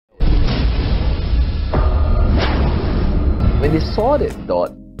When they saw that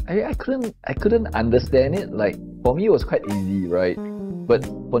dot, I couldn't understand it. Like, for me, it was quite easy, right? But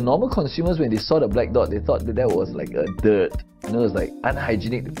for normal consumers, when they saw the black dot, they thought that was like a dirt. You know, it was like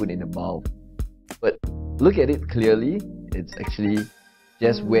unhygienic to put in the mouth. But look at it clearly, it's actually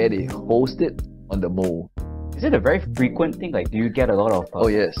just where they host it on the mold. Is it a very frequent thing? Like, do you get a lot of oh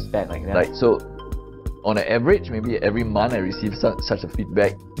yes, feedback like that? Like, so on an average, maybe every month I receive such a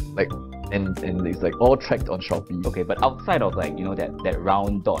feedback, like, and it's like all tracked on Shopee. Okay, but outside of, like, you know, that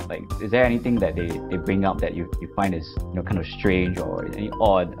round dot, like, is there anything that they bring up that you find is, you know, kind of strange or any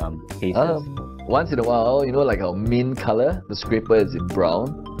odd cases? Once in a while, you know, like our main color, the scraper is in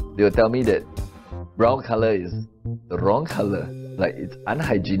brown. They will tell me that brown color is the wrong color. Like, it's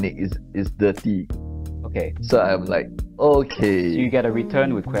unhygienic, it's dirty. Okay. So I'm like, okay. So you get a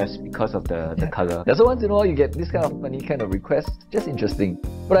return request because of the color. Yeah, so once in a while you get this kind of funny kind of requests. Just interesting.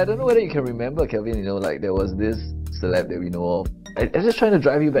 But I don't know whether you can remember, Kelvin, you know, like there was this celeb that we know of. I'm just trying to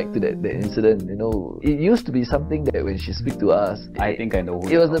drive you back to that incident. You know, it used to be something that when she speak to us, I think I know who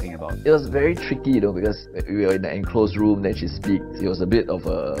you're talking about. It was very tricky, you know, because we were in an enclosed room, then she speaks. It was a bit of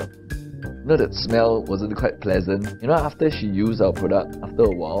a, you know, that smell wasn't quite pleasant. You know, after she used our product, after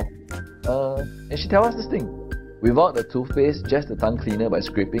a while, and she tell us this thing. Without the toothpaste, just the tongue cleaner, by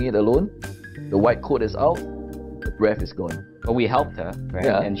scraping it alone, the white coat is out, the breath is gone. But we helped her, right?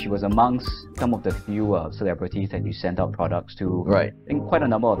 Yeah. And she was amongst some of the few celebrities that you sent out products to. Right. I think quite a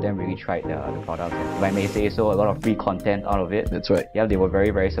number of them really tried the product. And if I may say so, a lot of free content out of it. That's right. Yeah, they were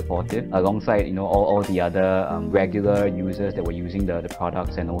very, very supportive. Alongside, you know, all the other regular users that were using the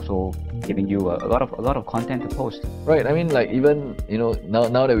products, and also giving you a lot of content to post. Right. I mean, like, even, you know,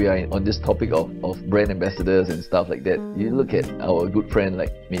 now that we are on this topic of brand ambassadors and stuff like that, you look at our good friend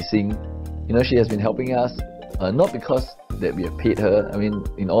like Mei Sing. You know, she has been helping us. Not because that we have paid her. I mean,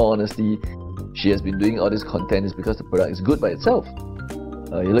 in all honesty, she has been doing all this content is because the product is good by itself.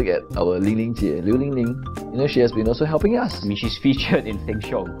 You look at our Liu Ling Ling, you know, she has been also helping us. I mean, she's featured in Sing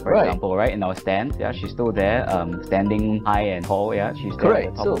Shong, for Right. example, right? In our stand, yeah, she's still there, standing high and tall, yeah, she's there. Correct.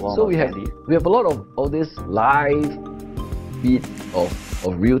 At the top of all So our we have standees. a lot of all this live feed of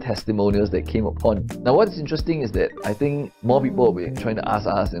real testimonials that came upon. Now, what's interesting is that I think more people will be trying to ask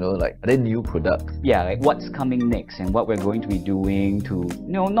us, you know, like, are there new products? Yeah, like what's coming next and what we're going to be doing to,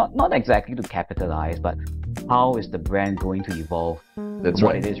 you know, not exactly to capitalize, but how is the brand going to evolve That's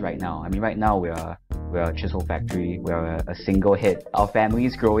what right. it is right now. I mean, right now we're a Chisol factory, we're a single hit. Our family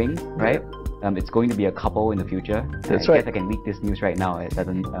is growing, right? It's going to be a couple in the future. That's I right. guess I can leak this news right now. It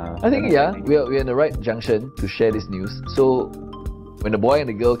doesn't. I think, yeah, we're in the right junction to share this news. So when the boy and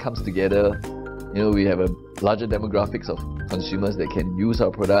the girl comes together, you know, we have a larger demographics of consumers that can use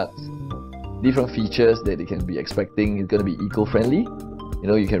our products, different features that they can be expecting. It's going to be eco-friendly. You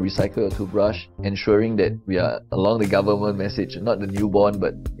know, you can recycle your toothbrush, ensuring that we are along the government message, not the newborn,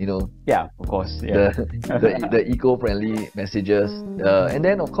 but, you know, yeah, of course, yeah. the eco-friendly messages. And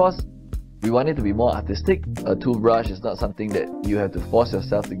then, of course, we want it to be more artistic. A toothbrush is not something that you have to force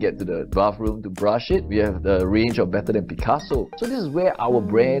yourself to get to the bathroom to brush it. We have the range of Better Than Picasso. So this is where our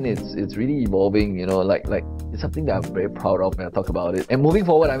brand is really evolving, you know, like it's something that I'm very proud of when I talk about it. And moving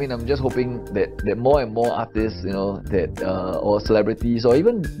forward, I mean, I'm just hoping that more and more artists, you know, that or celebrities, or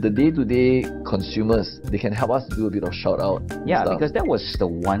even the day-to-day consumers, they can help us do a bit of shout out. Yeah, because that was the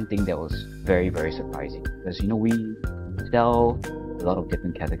one thing that was very, very surprising. Because, you know, we sell a lot of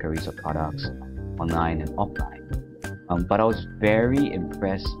different categories of products online and offline. But I was very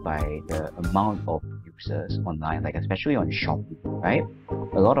impressed by the amount of users online, like especially on Shopee, right?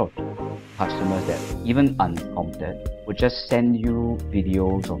 A lot of customers that, even unprompted, would just send you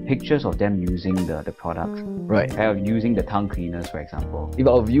videos or pictures of them using the products. Right. Using the tongue cleaners, for example. If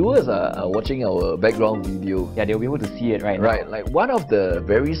our viewers are watching our background video, yeah, they'll be able to see it right now. Right, like one of the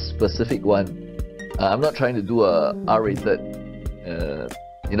very specific one, I'm not trying to do a R-rated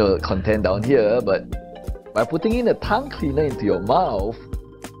you know, content down here, but by putting in a tongue cleaner into your mouth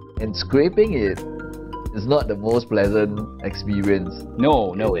and scraping it is not the most pleasant experience.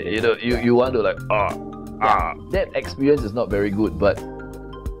 No, you know, you want to like that experience is not very good. But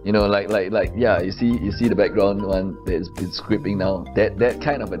you know, like yeah, you see the background one that is scraping now. That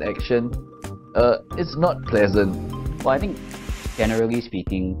kind of an action, it's not pleasant. Well, I think generally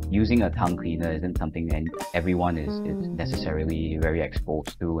speaking, using a tongue cleaner isn't something that everyone is necessarily very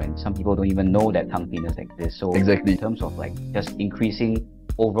exposed to, and some people don't even know that tongue cleaners exist. So exactly, in terms of like just increasing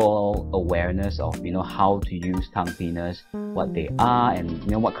overall awareness of, you know, how to use tongue cleaners, what they are, and,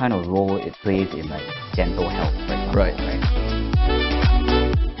 you know, what kind of role it plays in like dental health, for example, right?